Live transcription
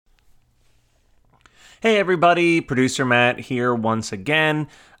Hey everybody, producer Matt here once again.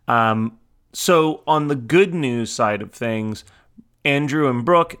 So on the good news side of things, Andrew and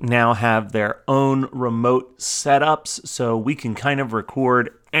Brooke now have their own remote setups, so we can kind of record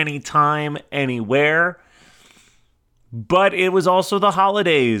anytime, anywhere. But it was also the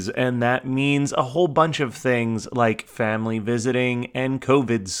holidays, and that means a whole bunch of things like family visiting and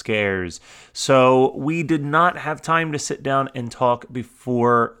COVID scares. So we did not have time to sit down and talk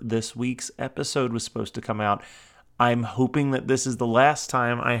before this week's episode was supposed to come out. I'm hoping that this is the last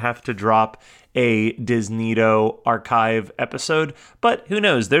time I have to drop a DisNeato archive episode, but who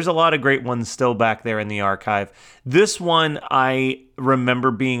knows? There's a lot of great ones still back there in the archive. This one I remember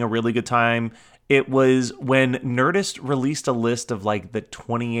being a really good time. It was when Nerdists released a list of like the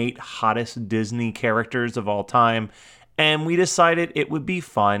 28 hottest Disney characters of all time, and we decided it would be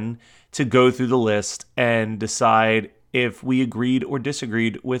fun to go through the list and decide if we agreed or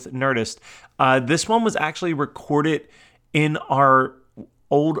disagreed with Nerdist. This one was actually recorded in our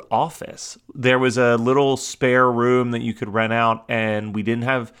old office. There was a little spare room that you could rent out, and we didn't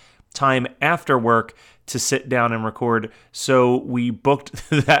have time after work to sit down and record, so we booked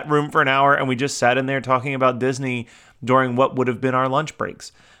that room for an hour and we just sat in there talking about Disney during what would have been our lunch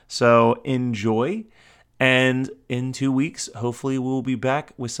breaks. So enjoy, and in 2 weeks hopefully we'll be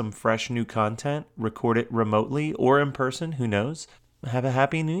back with some fresh new content, record it remotely or in person, who knows. Have a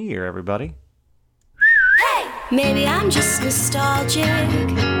happy new year, everybody. Hey! Maybe I'm just nostalgic,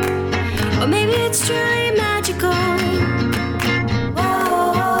 or maybe it's truly magical.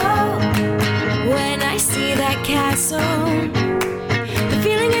 When I see that castle, the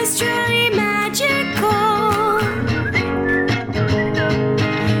feeling is truly magical.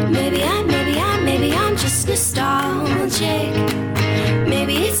 Maybe I'm just nostalgic.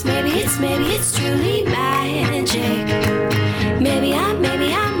 Maybe it's truly magic. Maybe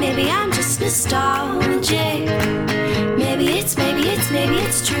I'm just nostalgic. Maybe it's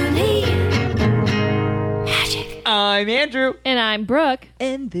truly magic. I'm Andrew. And I'm Brooke.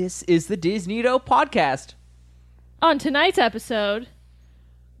 And this is the DisNeato podcast. On tonight's episode,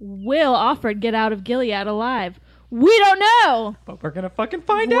 will Offred get out of Gilead alive? We don't know! But we're going to fucking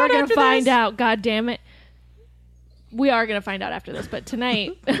find out We're after going to find this. out, god damn it. We are going to find out after this, but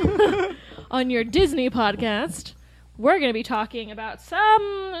tonight, on your Disney podcast, we're going to be talking about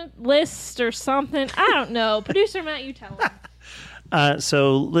some list or something. I don't know. Producer Matt, you tell him.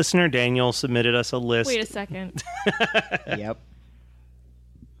 So listener Daniel submitted us a list. Wait a second. Yep.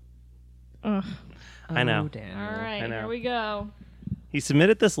 Ugh. I know. Damn. All right, I know. here we go. He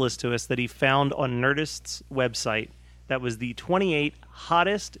submitted this list to us that he found on Nerdist's website that was the 28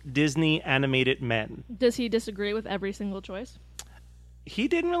 hottest Disney animated men. Does he disagree with every single choice? He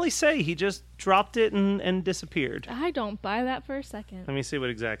didn't really say. He just dropped it and disappeared. I don't buy that for a second. Let me see what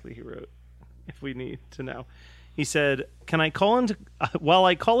exactly he wrote, if we need to know. He said, while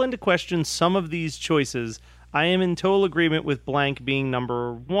I call into question some of these choices, I am in total agreement with blank being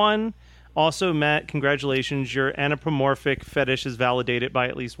number one. Also, Matt, congratulations. Your anthropomorphic fetish is validated by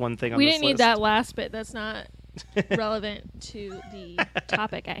at least one thing on We this didn't need list. that last bit. That's not relevant to the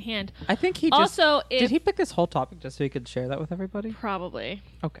topic at hand. I think he just... Also, did he pick this whole topic just so he could share that with everybody? Probably.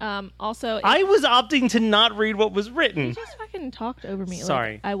 Okay. Also, I was opting to not read what was written. you just fucking talked over me.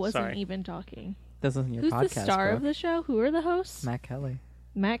 Sorry. Like I wasn't Sorry. even talking. This isn't your Who's podcast, the star bro. of the show? Who are the hosts? Matt Kelly.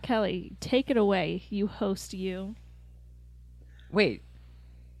 Matt Kelly. Take it away. You host you. Wait.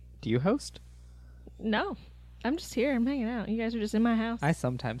 Do you host? No. I'm just here. I'm hanging out. You guys are just in my house. I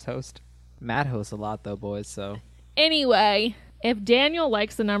sometimes host. Matt hosts a lot, though, boys, so... Anyway, if Daniel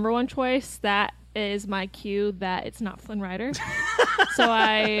likes the number one choice, that is my cue that it's not Flynn Rider. So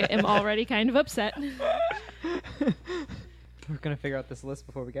I am already kind of upset. We're going to figure out this list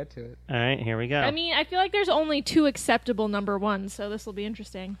before we get to it. All right, here we go. I mean, I feel like there's only two acceptable number ones, so this will be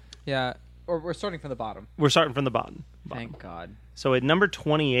interesting. Yeah, or we're starting from the bottom. We're starting from the bottom. Thank God. So at number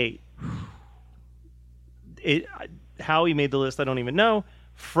 28, how he made the list, I don't even know.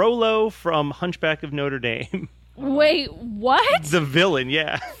 Frollo from Hunchback of Notre Dame. Wait, what? The villain,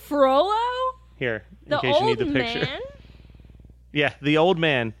 yeah. Frollo? Here, in The case you need old the picture. man? Yeah, the old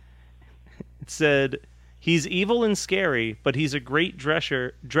man. It said, he's evil and scary, but he's a great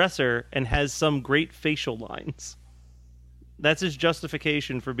dresser and has some great facial lines. That's his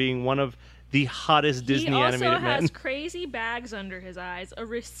justification for being one of the hottest Disney animated He also men. has crazy bags under his eyes, a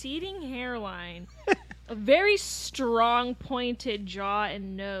receding hairline, a very strong pointed jaw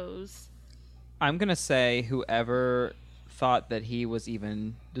and nose. I'm going to say whoever thought that he was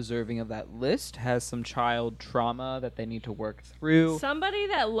even deserving of that list has some child trauma that they need to work through. Somebody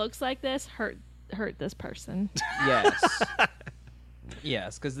that looks like this hurt this person. Yes.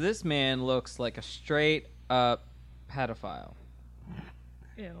 Yes, because this man looks like a straight up pedophile.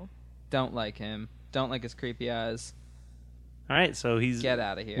 Ew. Don't like him. Don't like his creepy eyes. All right, so he's... Get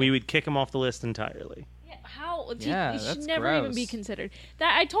out of here. We would kick him off the list entirely. Yeah, how? Yeah, he should that's never even gross. be considered.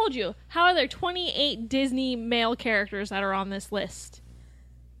 That I told you. How are there 28 Disney male characters that are on this list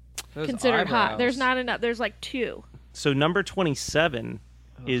Those considered hot? eyebrows. There's not enough. There's like 2. So number 27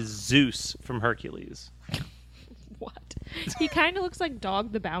 is Zeus from Hercules. What? He kind of looks like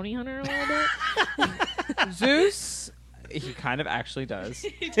Dog the Bounty Hunter a little bit. Zeus, he kind of actually does.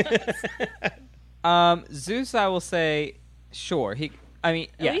 Zeus, I will say, sure. I mean,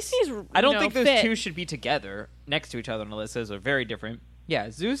 At yes. least he's, I don't you know, think those fit. two should be together next to each other on the list. Those are very different. Yeah,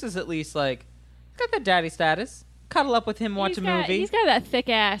 Zeus is at least like got that daddy status. Cuddle up with him, watch a movie. He's got that thick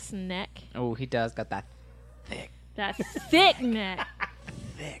ass neck. Oh, he does got that thick. That thick neck.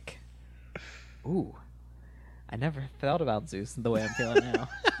 Thick. Ooh. I never thought about Zeus the way I'm feeling now.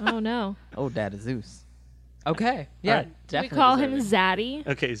 Oh no. Oh, Dad is Zeus. Okay. Yeah, Alright. We definitely. call him deserving. Zaddy.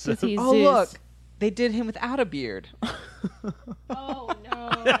 Okay, so... 'Cause he's Oh, Zeus. look. They did him without a beard. Oh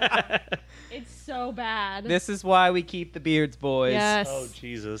no. It's so bad. This is why we keep the beards, boys. Yes. Oh,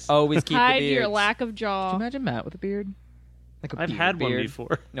 Jesus. Always keep the Hide beards. your lack of Can jaw. you imagine Matt with a beard? Like a I've beard, had one beard.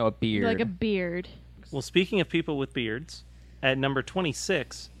 before. No, a beard. Like a beard. Well, speaking of people with beards, at number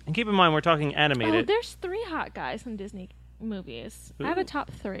 26, and keep in mind we're talking Oh, animated. there's 3 hot guys in Disney movies. I have a Ooh.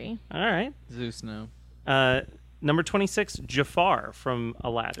 top 3. All right. Zeus, no. Number 26, Jafar from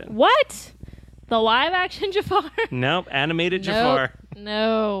Aladdin. What? The live action Jafar? Nope, animated Nope. Jafar.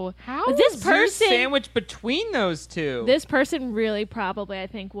 No. How But this is person Zeus sandwiched between those two? This person really probably, I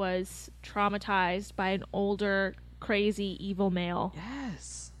think, was traumatized by an older, crazy, evil male.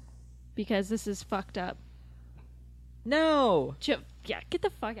 Yes. Because this is fucked up. No. Yeah, get the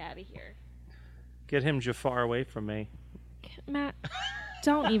fuck out of here. Get him Jafar away from me. Matt,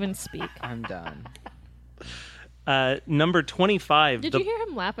 don't even speak. I'm done. Number 25. Did you hear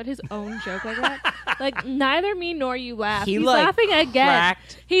him laugh at his own joke like that? Like, neither me nor you laughed. He, He's like, laughing again.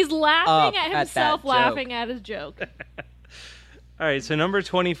 cracked He's up laughing at at himself that laughing at his joke. All right, so number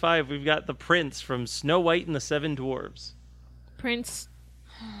 25, we've got the Prince from Snow White and the Seven Dwarves. Prince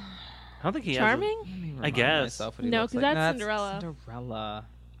I don't think he Charming? Let me I remind guess. myself what he No, looks 'cause like. that's No, Cinderella. Cinderella.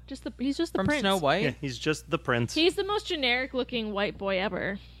 He's just the From prince. Snow White? Yeah, he's just the Prince. He's the most generic looking white boy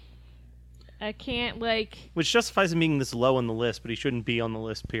ever. I can't, like... Which justifies him being this low on the list, but he shouldn't be on the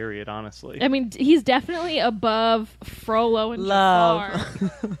list, period, honestly. I mean, he's definitely above Frollo and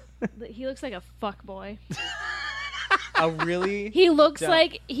Jafar. He looks like a fuck boy. A really... He looks Dumb.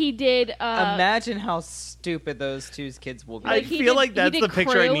 like he did... Imagine how stupid those two kids will be. I he feel like that's he the did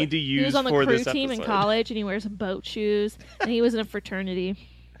picture I crew. need to He was use on the for crew this team in episode. college, and he wears boat shoes, and he was in a fraternity.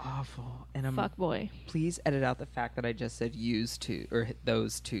 Awful. And I'm... Fuck boy. Please edit out the fact that I just said use two, or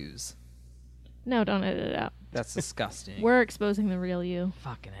those twos. No, don't edit it out. That's disgusting. We're exposing the real you.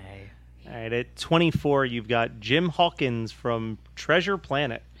 Fucking A. All right, at 24, you've got Jim Hawkins from Treasure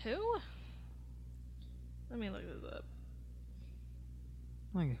Planet. Who? Let me look this up.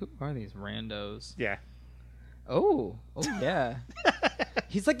 Like, who are these randos? Yeah. Oh yeah.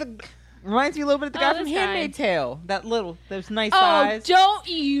 He's like the... Reminds me a little bit of the guy from this guy. Handmaid's Tale. Those nice Oh, eyes. don't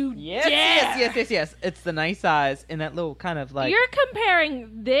you Yes, dare! yes. It's the nice eyes and that little kind of like... You're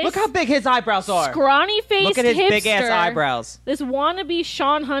comparing this Look how big his eyebrows are. scrawny-faced Look at his hipster, big-ass eyebrows. this wannabe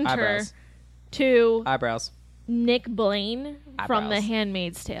Sean Hunter, Eyebrows. to Eyebrows. Nick Blaine from The Eyebrows.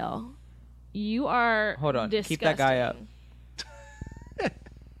 Handmaid's Tale. You are Hold on, disgusting. keep that guy up.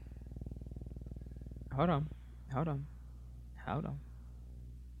 Hold on.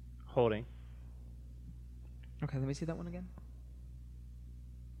 Holding. Okay, let me see that one again.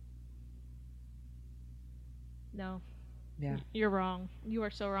 No, Yeah. you're wrong. You are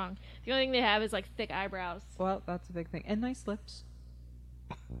so wrong. The only thing they have is like thick eyebrows. Well, that's a big thing. And nice lips.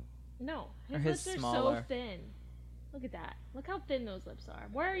 No, Or his his lips are smaller. so thin. Look at that. Look how thin those lips are.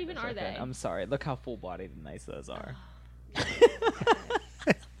 Where even are they? I'm sorry. Look how full-bodied and nice those are.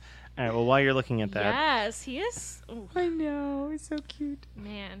 All right, well, while you're looking at that, Yes, he is. Oh, I know. He's so cute.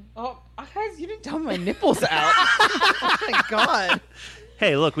 man. Oh, guys, you didn't tell me my nipples out. Oh, my God.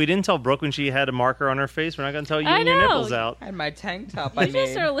 hey, look, we didn't tell Brooke when she had a marker on her face. We're not going to tell you I when your know. nipples out. I had my tank top You I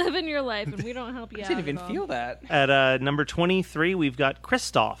just made. are living your life, and we don't help you I out. didn't even at all. feel that. At number 23, we've got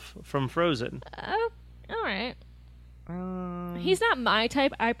Kristoff from Frozen. Oh, all right. Um, He's not my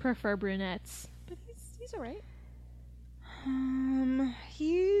type. I prefer brunettes, but he's all right.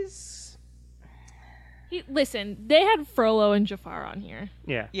 he's... Listen, they had Frollo and Jafar on here.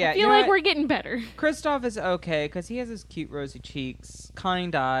 Yeah. Yeah, I feel you know like what? we're getting better. Kristoff is okay because he has his cute rosy cheeks,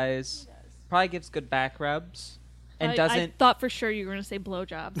 kind eyes, probably gives good back rubs. And I doesn't thought for sure you were going to say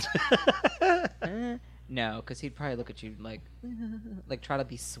blowjobs. no, because he'd probably look at you like try to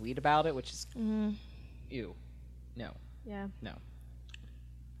be sweet about it, which is ew. No, Yeah. no.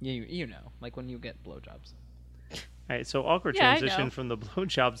 You know, like when you get blowjobs. All right, so awkward Yeah, I transition know. from the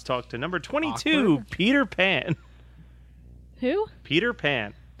blowjobs talk to number 22, Awkward? Peter Pan. Who? Peter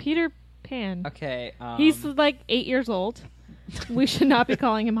Pan. Peter Pan. Okay, He's like 8 years old. We should not be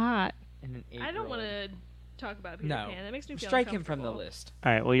calling him hot. and an I don't 8-year-old. want to talk about Peter No, Pan. That makes me feel strike him from the uncomfortable. list.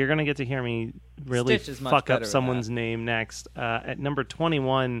 All right, well, you're going to get to hear me really Stitch is much fuck better up with someone's that. name next. At number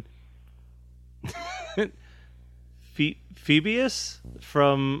 21, Phoebus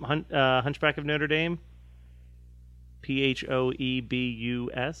from Hunchback of Notre Dame. Phoebus.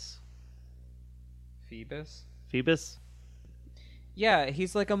 Phoebus. Phoebus. Yeah,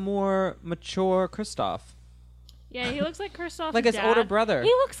 he's like a more mature Kristoff. Yeah, he looks like Kristoff's Like his dad. older brother. He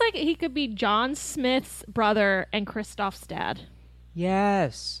looks like he could be John Smith's brother and Kristoff's dad.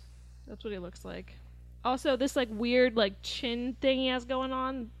 Yes. That's what he looks like. Also, this like weird like chin thing he has going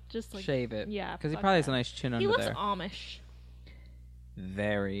on, just like Shave it. Yeah, Because he fuck probably has that. a nice chin He under looks there. Amish.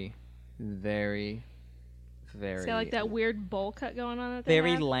 Very, very, very. He's got like that weird bowl cut going on. That Very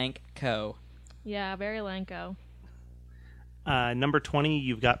they have. lank co. Yeah, very lanko. Number 20,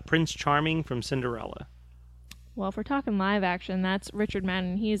 you've got Prince Charming from Cinderella. Well, if we're talking live action, that's Richard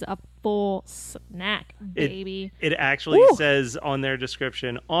Madden. He's a full snack, baby. It actually Woo! says on their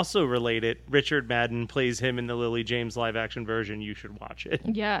description, also related, Richard Madden plays him in the Lily James live action version. You should watch it.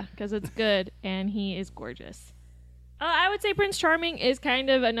 Yeah, because it's good, and he is gorgeous. I would say Prince Charming is kind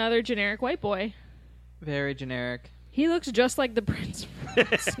of another generic white boy. Very generic. He looks just like the prince from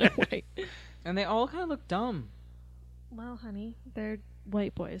Snow White. And they all kind of look dumb. Well, honey, they're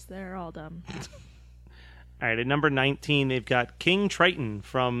white boys. They're all dumb. All right, at number 19, they've got King Triton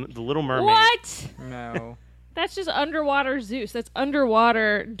from The Little Mermaid. What? No. That's just underwater Zeus. That's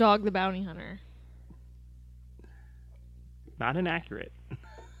underwater Dog the Bounty Hunter. Not inaccurate.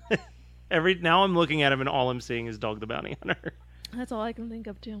 Now I'm looking at him and all I'm seeing is Dog the Bounty Hunter. That's all I can think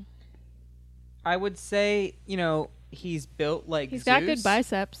of, too. I would say, he's built like He's Zeus, got good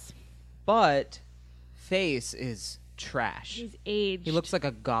biceps. but face is trash. He's aged. He looks like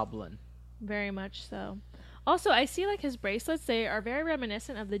a goblin. Very much so. Also, I see like his bracelets. They are very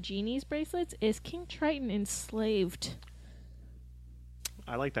reminiscent of the genie's bracelets. Is King Triton enslaved?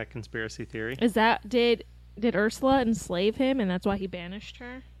 I like that conspiracy theory. Is that did Ursula enslave him, and that's why he banished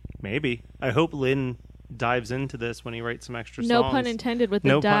her? Maybe. I hope Lynn dives into this when he writes some extra No songs. pun intended with the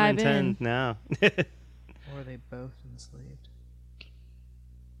No dive pun intended. No. Or are they both enslaved?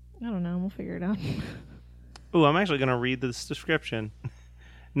 in. I don't know. We'll figure it out. Ooh, I'm actually going to read this description.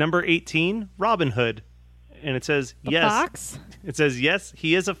 Number 18, Robin Hood. And it says, The yes. fox? It says, yes,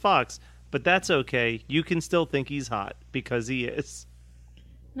 he is a fox, but that's okay. You can still think he's hot because he is.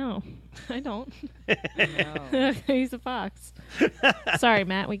 No, I don't. No. He's a fox. Sorry,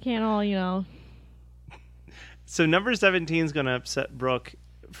 Matt. We can't all, So number 17 is going to upset Brooke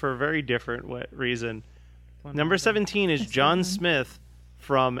for a very different reason. Number 17 is John Smith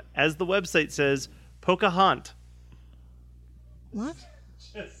from, as the website says, Pocahontas. What?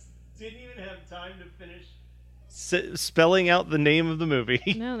 Just didn't even have time to finish spelling out the name of the movie.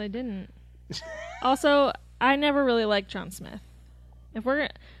 No, they didn't. Also, I never really liked John Smith. If we're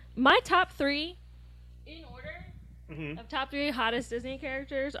my top 3 in order of top 3 hottest Disney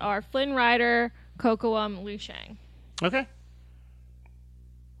characters are Flynn Rider, Kocoum, Liu Shang. Okay.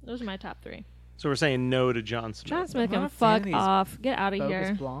 Those are my top 3. So we're saying no to John Smith. John Smith I'm can not a fan fuck of these off. Get out of Bogus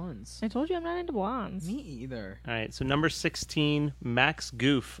here. blondes. I told you I'm not into blondes. Me either. All right, so number 16, Max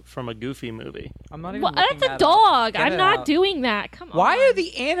Goof from a Goofy movie. I'm not even Well, looking that's a that up. dog. Get I'm it not out. doing that. Come on. Why are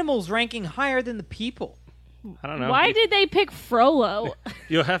the animals ranking higher than the people? I don't know. Why did they pick Frollo?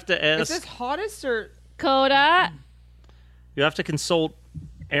 You'll have to Is ask. this hottest or... Coda. You have to consult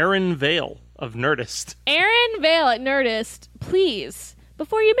Aaron Vale of Nerdist. Aaron Vale at Nerdist, please,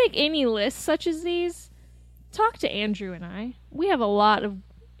 before you make any lists such as these, talk to Andrew and I. We have a lot of,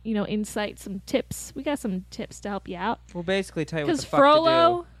 insight, some tips. We got some tips to help you out. We'll basically tell you what Because the fuck to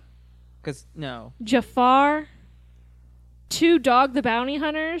Frollo, do. Because, no. Jafar, 2 Dog the Bounty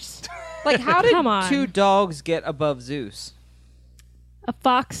Hunters, Like, how did Come on. 2 dogs get above Zeus? a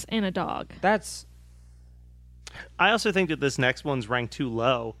fox, and a dog. That's... I also think that this next one's ranked too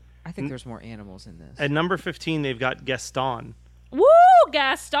low. I think there's more animals in this. At number 15, they've got Gaston. Woo!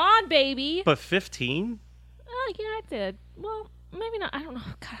 Gaston, baby! But 15? Oh, yeah, I did. Well, maybe not. I don't know.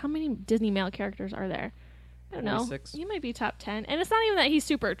 God, how many Disney male characters are there? I don't know. 46. You might be top 10. And it's not even that he's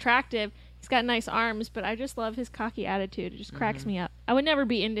super attractive. He's got nice arms, but I just love his cocky attitude. It just cracks me up. I would never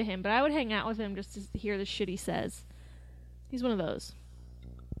be into him, but I would hang out with him just to hear the shit he says. He's one of those.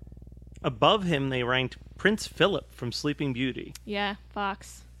 Above him, they ranked Prince Philip from Sleeping Beauty. Yeah,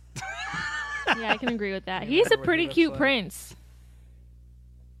 Fox. Yeah, I can agree with that. He's a pretty cute prince.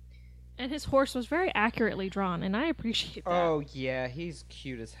 And his horse was very accurately drawn, and I appreciate that. Oh, yeah, he's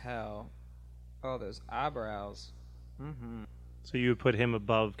cute as hell. Oh, those eyebrows. Mm-hmm. So you would put him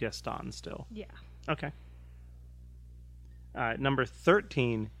above Gaston still. Yeah. Okay. Number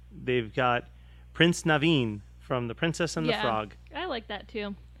 13, they've got Prince Naveen from The Princess and the Frog. I like that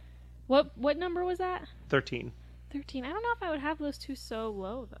too. What number was that? 13. 13. I don't know if I would have those two so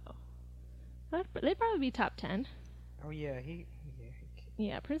low though. They'd probably be top 10. Oh, yeah,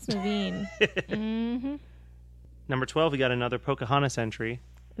 Yeah, Prince Naveen. Mm-hmm. Number 12, we got another Pocahontas entry.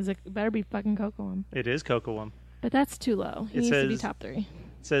 It better be fucking Cocoam. It is Cocoam. But that's too low. He needs to be top 3. It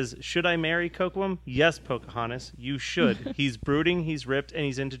says, should I marry Cocoam? Yes, Pocahontas, you should. He's brooding, he's ripped, and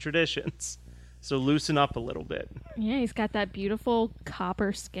he's into traditions. So loosen up a little bit. Yeah, he's got that beautiful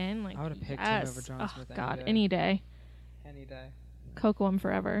copper skin. Like, I would have picked him over John Smith any God, day. any day. Any day. Cocoam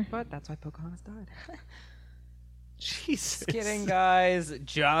forever. But that's why Pocahontas died. Jesus. Just kidding, guys.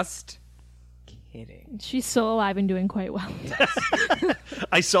 Just kidding. She's still alive and doing quite well.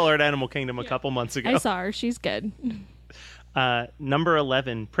 I saw her at Animal Kingdom a couple months ago. I saw her. She's good. Number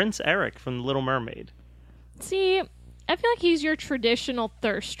 11, Prince Eric from The Little Mermaid. See, I feel like he's your traditional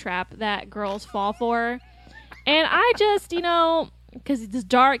thirst trap that girls fall for. And I just, because it's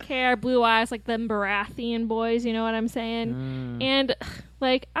dark hair, blue eyes, like them Baratheon boys, you know what I'm saying? And,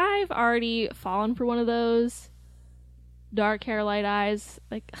 like, I've already fallen for one of those. Dark hair, light eyes.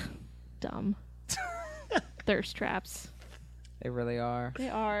 Like, dumb. Thirst traps. They really are. They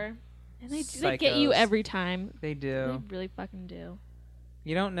are. And they get you Psychos. every time. They do. They really fucking do.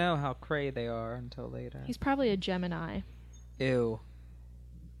 You don't know how cray they are until later. He's probably a Gemini. Ew.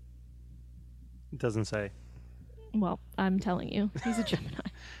 It doesn't say. Well, I'm telling you. He's a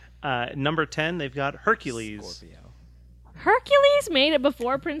Gemini. Number 10, they've got Hercules. Scorpio. Hercules made it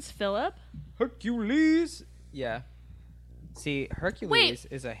before Prince Philip? Hercules. Yeah. See, Hercules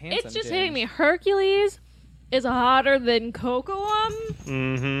is a handsome It's just dude. hitting me. Hercules is hotter than Cocoam?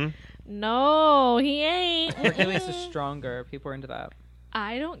 Mm-hmm. No, he ain't. Hercules is stronger. People are into that.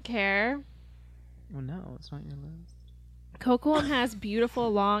 I don't care. Oh, no. It's not your list. Cocoam has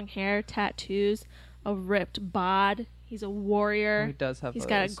beautiful long hair, tattoos, a ripped bod. He's a warrior. He does have He's those.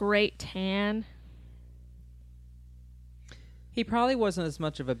 got a great tan. He probably wasn't as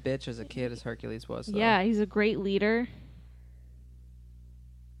much of a bitch as a kid as Hercules was, though. Yeah, he's a great leader.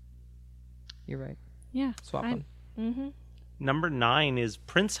 You're right. Yeah. Swap him. Mm-hmm. Number 9 is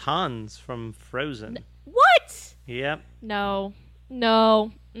Prince Hans from Frozen. What? Yep. No.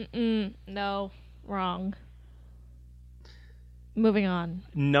 No. Mm-mm. No. Wrong. Moving on.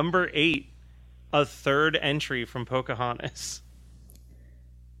 Number 8, a third entry from Pocahontas.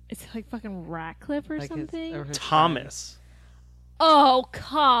 It's like fucking Ratcliffe or something. or his Thomas. Oh,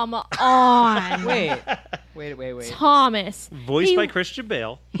 come on. friend. Wait. Thomas. Voiced by Christian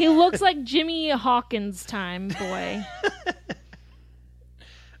Bale. He looks like Jimmy Hawkins time, boy.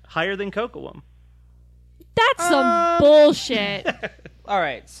 Higher than Cocoam. That's some bullshit. All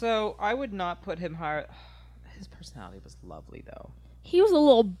right, so I would not put him higher. His personality was lovely, though. He was a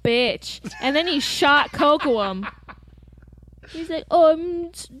little bitch. And then he shot Cocoam. He's like,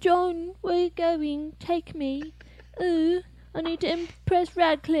 John, where you going? Take me. Ooh, I need to impress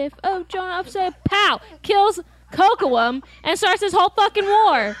Radcliffe. Oh, John, upset. Pow! Kills Cocoam and starts this whole fucking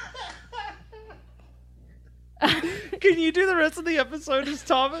war. Can you do the rest of the episode as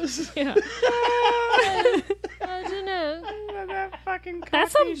Thomas? Yeah. I don't know. That fucking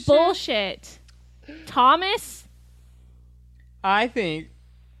That's some bullshit. Thomas? I think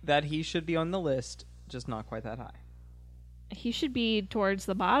that he should be on the list, just not quite that high. He should be towards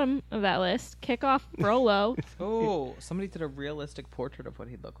the bottom of that list. Kick off Frollo. Oh, somebody did a realistic portrait of what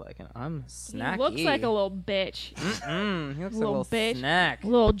he'd look like, and I'm snacky. He looks like a little bitch. He looks Little like a little bitch. snack.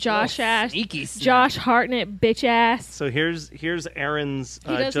 Little Josh ass. Sneaky snack. Josh Hartnett bitch ass. So here's Aaron's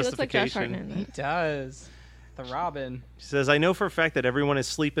He does. He looks like Josh justification. Hartnett. He does. The Robin. She says, I know for a fact that everyone is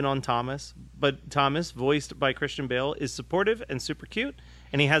sleeping on Thomas, but Thomas, voiced by Christian Bale, is supportive and super cute,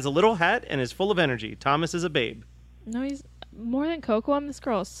 and he has a little hat and is full of energy. Thomas is a babe. No, he's more than Cocoam. This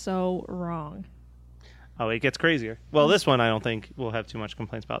girl is so wrong. Oh, it gets crazier. Well, this one I don't think we'll have too much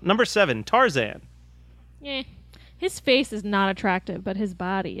complaints about. Number 7, Tarzan. Yeah. His face is not attractive, but his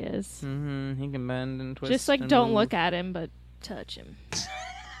body is. Mm-hmm. He can bend and twist. Just like and don't move. look at him, but touch him.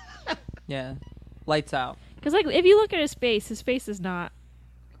 Yeah. Lights out. Because like if you look at his face is not.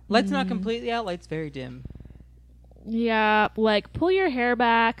 Lights not completely out. Lights very dim. Yeah, like pull your hair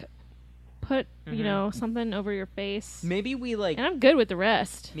back, put, something over your face. Maybe we And I'm good with the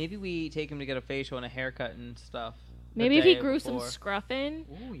rest. Maybe we take him to get a facial and a haircut and stuff. Maybe if he grew some scruff in.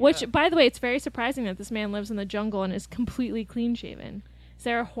 Ooh, yeah. Which, by the way, it's very surprising that this man lives in the jungle and is completely clean shaven. Is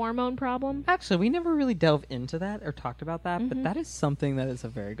there a hormone problem? Actually, we never really delved into that or talked about that, but that is something that is a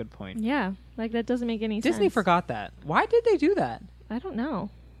very good point. Yeah, like that doesn't make any sense. Disney forgot that. Why did they do that? I don't know.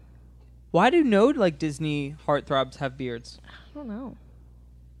 Why do no Disney heartthrobs have beards? I don't know.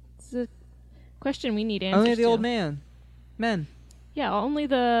 It's a question we need answers Only the to. old men. Yeah, only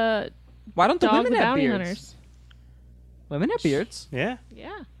the Why don't the dog women the have bounty beards? hunters. Women have beards. Yeah.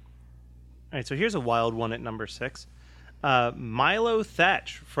 Yeah. All right, so here's a wild one at number 6. Milo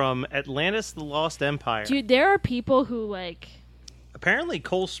Thatch from Atlantis: The Lost Empire. Dude, there are people who like. Apparently,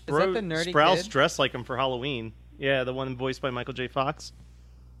 Cole that the nerdy Sprouse kid? dressed like him for Halloween. Yeah, the one voiced by Michael J. Fox.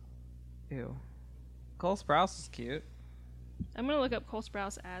 Ew. Cole Sprouse is cute. I'm gonna look up Cole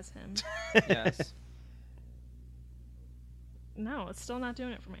Sprouse as him. Yes. No, it's still not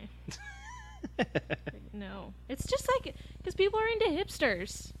doing it for me. No, it's just like because people are into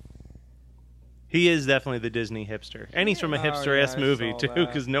hipsters. He is definitely the Disney hipster, and he's from a Oh, hipster-ass yeah, I movie saw too, that.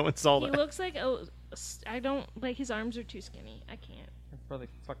 because no one saw He that. looks like I don't like his arms are too skinny. I can't. I really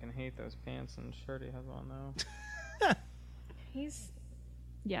fucking hate those pants and shirt he has on though.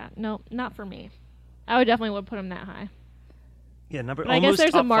 Yeah, no, not for me. I would definitely would put him that high. Yeah, But I guess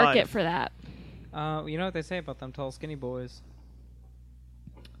there's a market for that. You know what they say about them tall, skinny boys?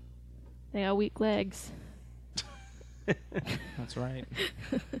 They got weak legs. That's right.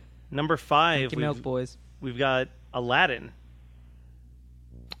 Number 5. Mickey Milk boys. We've got Aladdin.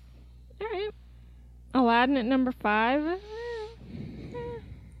 All right. Aladdin at number 5.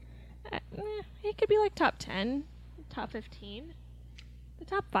 It could be like top 10, top 15, the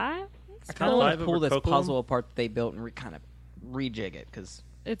top 5. I Top kind of want five to pull over this Coco? puzzle apart that they built and kind of rejig it because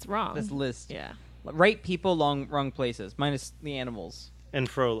It's wrong. this list. Yeah. Right people, wrong places, minus the animals. And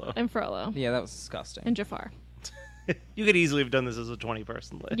Frollo. And Frollo. Yeah, that was disgusting. And Jafar. You could easily have done this as a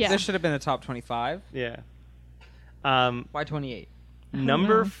 20-person list. Yeah. This should have been the top 25. Yeah. Why 28?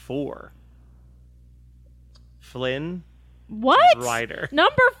 Number know. 4. Flynn What? Rider.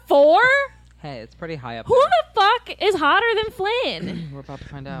 Number 4? Hey, it's pretty high up Who there. the fuck is hotter than Flynn? We're about to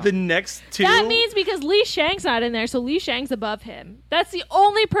find out. The next 2. That means because Li Shang's not in there, so Li Shang's above him. That's the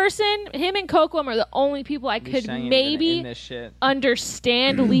only person. Him and Coquelin are the only people I Li could Shang ain't even in maybe this shit.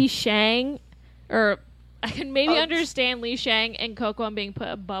 understand Li Shang, or I could maybe understand Li Shang and Coquelin being put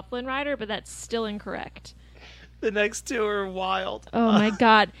above Flynn Rider, but that's still incorrect. The next 2 are wild. Oh my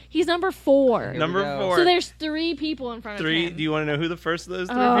god, he's number 4. Here Number we go. 4. So there's 3 people in front of 3. him. Do you want to know who the first of those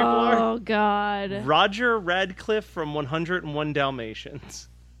 3 people are? Oh god. Roger Radcliffe from 101 Dalmatians.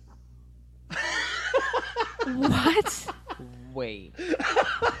 What? Wait.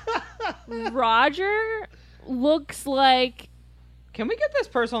 Roger looks like Can we get this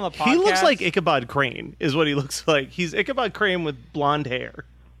person on the podcast? He looks like Ichabod Crane, is what he looks like. He's Ichabod Crane with blonde hair.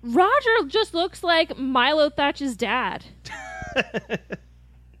 Roger just looks like Milo Thatch's dad. Is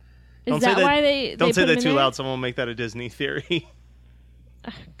Don't say that why they Don't say put him that in too there? loud. Someone will make that a Disney theory.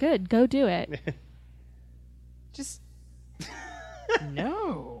 Good, go do it. Just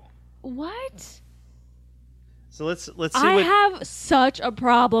no. What? So let's see I what have such a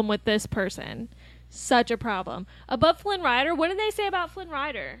problem with this person. Such a problem. Above Flynn Rider, what did they say about Flynn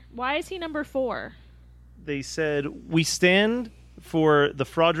Rider? Why is he number 4? they said. We stand for the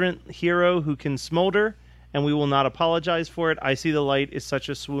fraudulent hero who can smolder, and we will not apologize for it. I see the light is such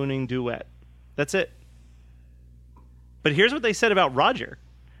a swooning duet. That's it. But here's what they said about Roger.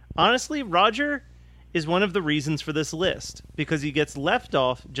 Honestly, Roger is one of the reasons for this list, because he gets left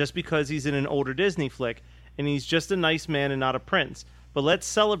off just because he's in an older Disney flick, and he's just a nice man and not a prince. But let's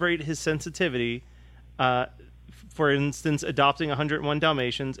celebrate his sensitivity, for instance, adopting 101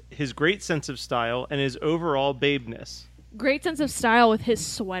 Dalmatians, his great sense of style, and his overall babeness. Great sense of style with his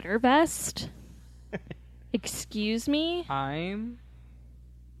sweater vest. Excuse me? I'm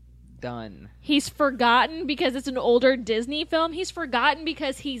done. He's forgotten because it's an older Disney film. He's forgotten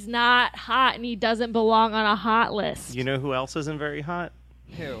because he's not hot and he doesn't belong on a hot list. You know who else isn't very hot?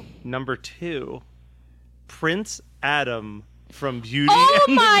 Who? Number 2, Prince Adam from Beauty Oh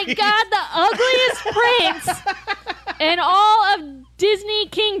and my the Beast. god, the ugliest prince in all of Disney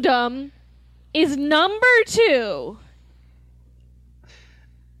Kingdom is number 2.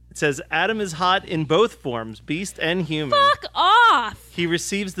 It says, Adam is hot in both forms, beast and human. Fuck off! He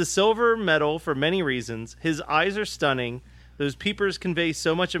receives the silver medal for many reasons. His eyes are stunning. Those peepers convey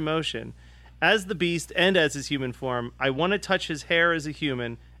so much emotion. As the beast and as his human form, I want to touch his hair as a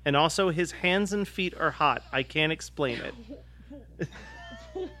human, and also his hands and feet are hot. I can't explain it.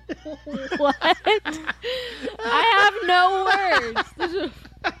 What? I have no words.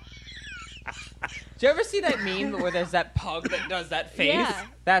 Do you ever see that meme where there's that pug that does that face? Yeah.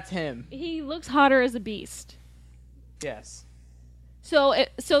 That's him. He looks hotter as a beast. Yes. So in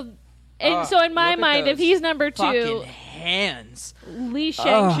my look at mind, if those he's number 2, fucking hands. Li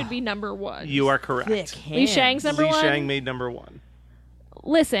Shang should be number 1. You are correct. Thick hands. Li Shang's number 1. Li Shang made number 1.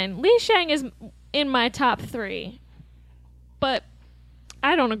 Listen, Li Shang is in my top 3, but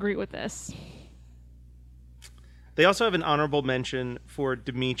I don't agree with this. They also have an honorable mention for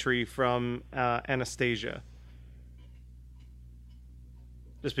Dimitri from Anastasia.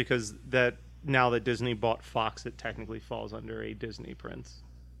 Just because that now that Disney bought Fox, it technically falls under a Disney prince.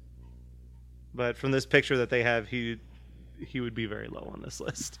 But from this picture that they have, he would be very low on this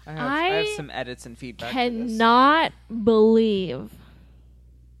list. I have some edits and feedback. Cannot believe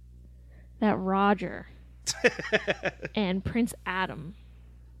that Roger and Prince Adam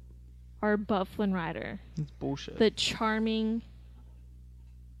are above Flynn Rider. It's bullshit. The charming,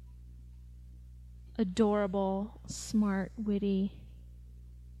 adorable, smart, witty,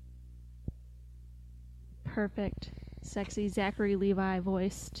 perfect, sexy Zachary Levi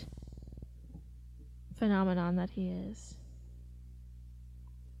voiced phenomenon that he is.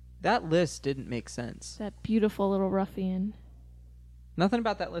 That list didn't make sense. That beautiful little ruffian. Nothing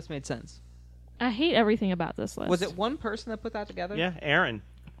about that list made sense. I hate everything about this list. Was it one person that put that together? Yeah, Aaron.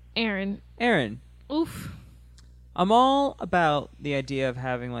 Aaron. Oof. I'm all about the idea of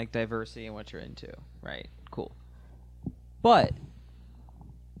having like diversity in what you're into, right? Cool. But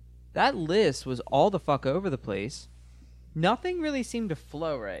that list was all the fuck over the place. Nothing really seemed to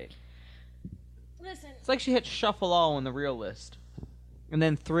flow right. Listen, It's like she hit shuffle all on the real list and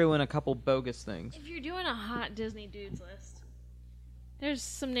then threw in a couple bogus things. if you're doing a hot Disney dudes list, there's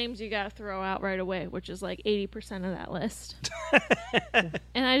some names you gotta throw out right away, which is like 80% of that list.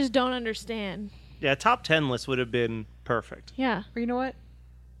 And I just don't understand. Yeah, top 10 list would have been perfect. Yeah. Or you know what?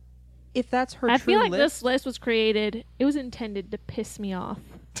 If that's her I true feel like list, this list was created, it was intended to piss me off.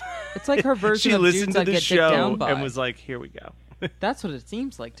 it's like her version She of listened dudes to I the get dicked down show by. and was like, here we go. That's what it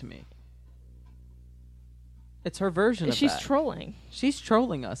seems like to me. It's her version of She's that. trolling. She's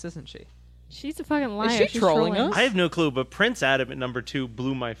trolling us, isn't she? She's a fucking liar. she She's trolling us? I have no clue, but Prince Adam at number 2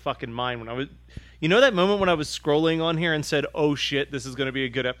 blew my fucking mind when I was... You know that moment when I was scrolling on here and said, oh shit, this is going to be a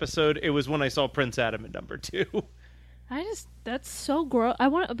good episode? It was when I saw Prince Adam at number 2. That's so gross. I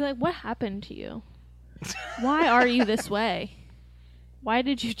want to be like, what happened to you? Why are you this way? Why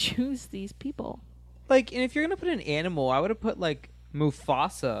did you choose these people? Like, and if you're gonna put an animal, I would have put like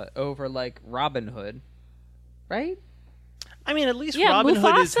Mufasa over like Robin Hood, right? I mean, at least Yeah, Robin Hood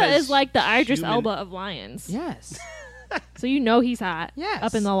Mufasa is is like the Idris human- Elba of lions. Yes, So you know he's hot. Yes.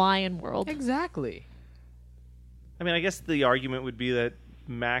 Up in the lion world. exactly. I mean, I guess the argument would be that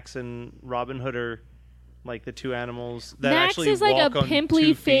Max and Robin Hood are like the two animals that Max actually is like walk a on 2 pimply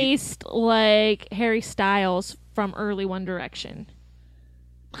feet. faced like Harry Styles from early One Direction.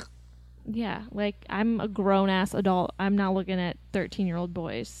 Yeah, like I'm a grown ass adult. I'm not looking at 13-year-old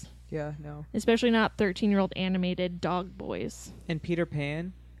boys. Yeah, no. Especially not 13-year-old animated dog boys. And Peter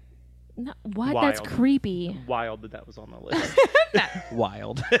Pan, No, what? Wild. That's creepy. Wild that was on the list.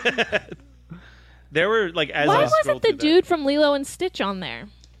 wild. There were like as Why I wasn't scrolled the through that- dude from Lilo and Stitch on there?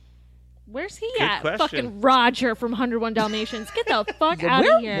 Where's he Good at? question. Fucking Roger from 101 Dalmatians. Get the fuck out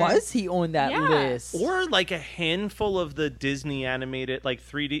Where of here. was he on that Yeah. list? or like a handful of the Disney animated like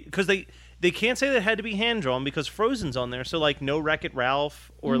 3D because they can't say that it had to be hand drawn because Frozen's on there. So like no Wreck-It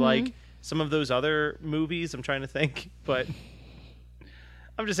Ralph or like some of those other movies. I'm trying to think, but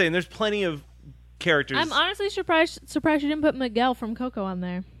I'm just saying there's plenty of characters. I'm honestly surprised you didn't put Miguel from Coco on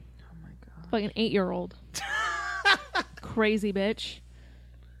there. Oh my god. Fucking 8-year-old. Crazy bitch.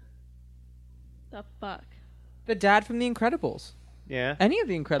 The fuck? The dad from The Incredibles. Yeah. Any of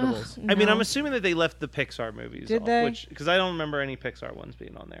The Incredibles. Ugh, I mean, no. I'm assuming that they left the Pixar movies Did off, they? because I don't remember any Pixar ones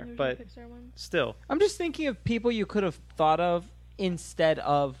being on there. There's But no Pixar one. still, I'm just thinking of people you could have thought of instead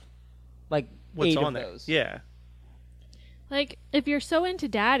of like what's 8 on of there? those. Yeah. Like, if you're so into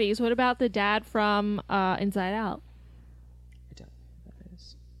daddies, what about the dad from Inside Out? I don't know what that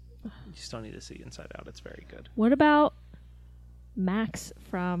is. You still need to see Inside Out. It's very good. What about Max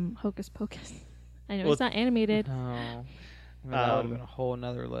from Hocus Pocus? I know Well, it's not animated. No. I mean, that would have been a whole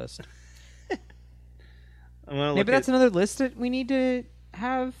nother list. I'm gonna look Maybe that's at, another list that we need to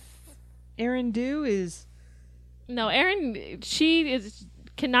have Aaron do is No, Erin,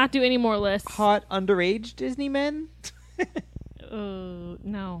 cannot do any more lists. hot underage Disney men.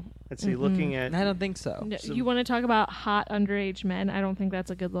 No. Let's see. Looking at I don't think so. No, you want to talk about hot underage men? I don't think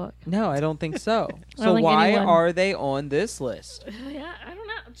that's a good look. No, I don't think so. I So don't think why anyone- are they on this list? Yeah, I don't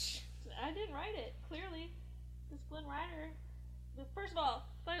know. I didn't write it. Clearly, this Glenn Rider. But first of all,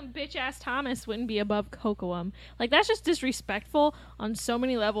 fucking bitch ass Thomas wouldn't be above Kocoum. Like, that's just disrespectful on so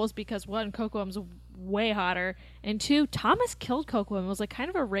many levels because one, Kocoum's way hotter, and two, Thomas killed Kocoum. It was like kind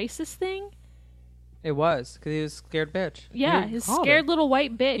of a racist thing. It was because he was a scared bitch. Yeah, his scared little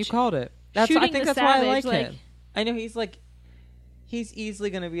white bitch. You called it. I think that's why I like him. I know he's easily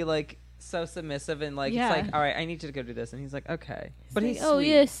gonna be like so submissive and like it's like, all right, I need you to go do this, and he's like, okay, but he's oh sweet.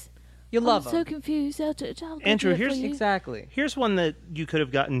 Yes, you love him. I'm so confused. I'll Andrew, here's one that you could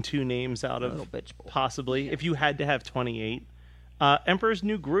have gotten 2 names out of, possibly, if you had to have 28. Emperor's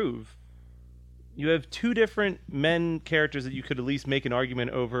New Groove. You have 2 different men characters that you could at least make an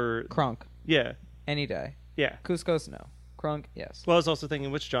argument over. Crunk. Yeah. Any day. Yeah. Cusco's no. Crunk, yes. Well, I was also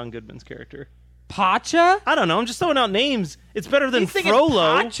thinking, which John Goodman's character? Pacha? I don't know. I'm just throwing out names. It's better than He's thinking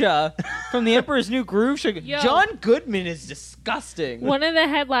Frollo. Pacha from The Emperor's New Groove. Yo. John Goodman is disgusting. One of the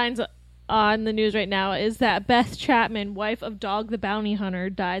headlines on the news right now is that Beth Chapman, wife of Dog the Bounty Hunter,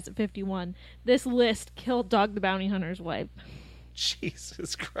 dies at 51. This list killed Dog the Bounty Hunter's wife.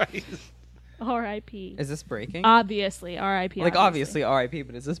 Jesus Christ. R.I.P. Is this breaking? Obviously, R.I.P. Like, obviously R.I.P.,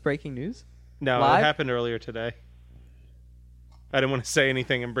 but is this breaking news? No, Live? it happened earlier today. I didn't want to say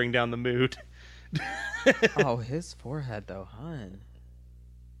anything and bring down the mood. Oh, his forehead, though.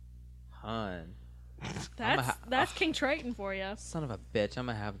 Hun. That's King Triton for you. Son of a bitch. I'm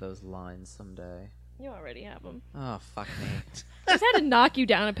going to have those lines someday. You already have them. Oh, fuck me. I just had to knock you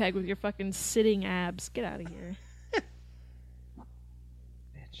down a peg with your fucking sitting abs. Get out of here.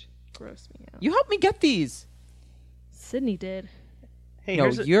 Bitch. Gross me out. You helped me get these. Sydney did. Hey, No,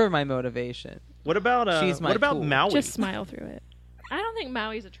 you're my motivation. What about She's my what about tool. Maui? Just smile through it. I don't think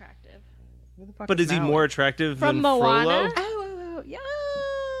Maui's attractive. But is he more attractive From than Moana? Frollo? Oh, yeah.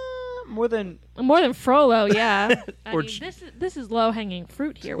 More than Frollo, yeah. I Or mean, this is low hanging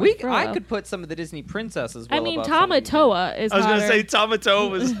fruit here. With Frollo. I could put some of the Disney princesses. Well I mean, above some of these men. Tamatoa is. I was going to hotter. say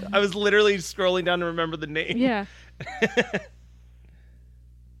Tamatoa was. I was literally scrolling down to remember the name. Yeah.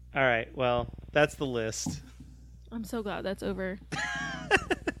 All right. Well, that's the list. I'm so glad that's over.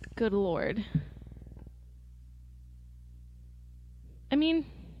 Good Lord. I mean,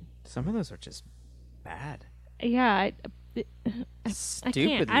 Some of those are just bad. yeah. I Stupid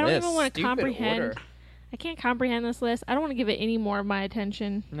can't. I don't list. even want to Stupid comprehend. order. I can't comprehend this list. I don't want to give it any more of my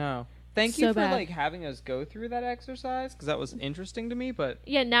attention. No. Thank So you for bad. like having us go through that exercise because that was interesting to me. But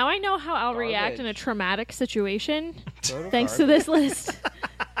Yeah, now I know how I'll react in a Garbage. traumatic situation. Total Thanks to this list.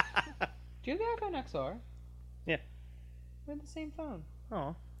 Do you have the iPhone XR? Yeah. We have the same phone.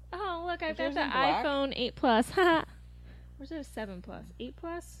 Oh. Oh, look, I've Is got yours the in black? iPhone 8 Plus. Haha. Where's it a 7 Plus? 8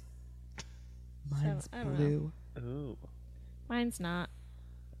 Plus? Mine's I don't know. blue. Ooh. Mine's not.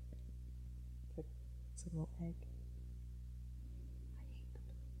 It's a little egg. I hate the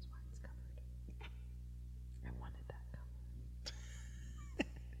blue. That's why it's covered. I wanted that color.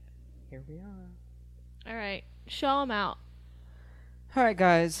 Here we are. All right. Show them out. All right,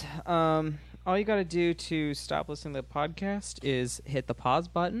 guys. All you got to do to stop listening to the podcast is hit the pause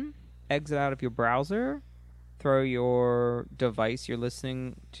button, exit out of your browser, throw your device you're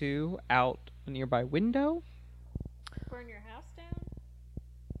listening to out a nearby window, Burn your house down?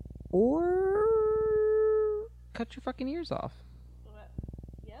 or cut your fucking ears off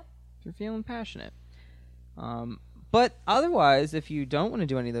Yep. if you're feeling passionate. But otherwise, if you don't want to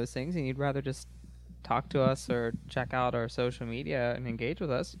do any of those things and you'd rather just talk to us or check out our social media and engage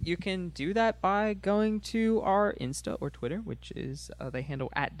with us, you can do that by going to our Insta or Twitter, which is the handle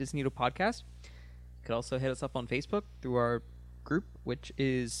at DisNeato Podcast. You could also hit us up on Facebook through our group, which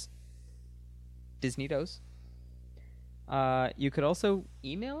is DisNeatos. You could also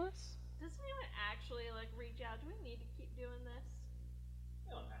email us. Does anyone actually reach out? Do we need to keep doing this?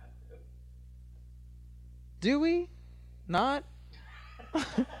 Do we? Not? They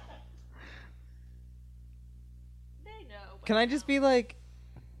know. Can I just be like,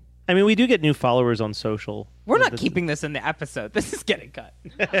 I mean, we do get new followers on social. we're not This- keeping this in the episode. This is getting cut.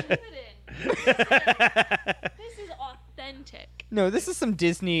 No, leave it in. This is authentic. No, this is some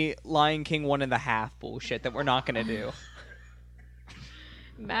Disney Lion King 1.5 bullshit that we're not going to do.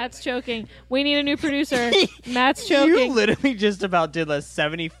 Matt's choking. We need a new producer. Matt's choking. You literally just about did a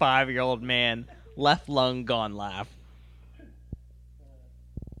 75-year-old man left lung gone laugh.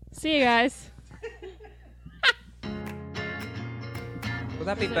 See you guys. Would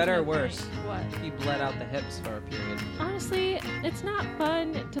that be There's better no or worse? point. What? If you bled out the hips for a period. Honestly, it's not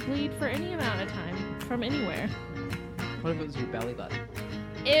fun to bleed for any amount of time from anywhere. What if it was your belly button?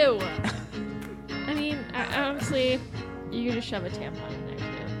 Ew. I mean, honestly, you could just shove a tampon in there too.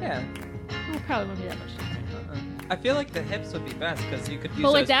 Yeah. It probably wouldn't be that much different. I feel like the hips would be best because you could use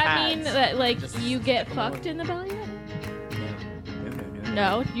But would those that pads. mean that like Just you get stick 'em fucked in the belly button?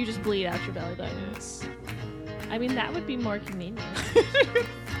 No. No, you just bleed out your belly button. Yes. I mean, that would be more convenient.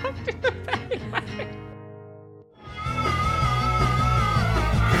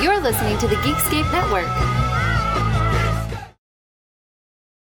 You're listening to the Geekscape Network.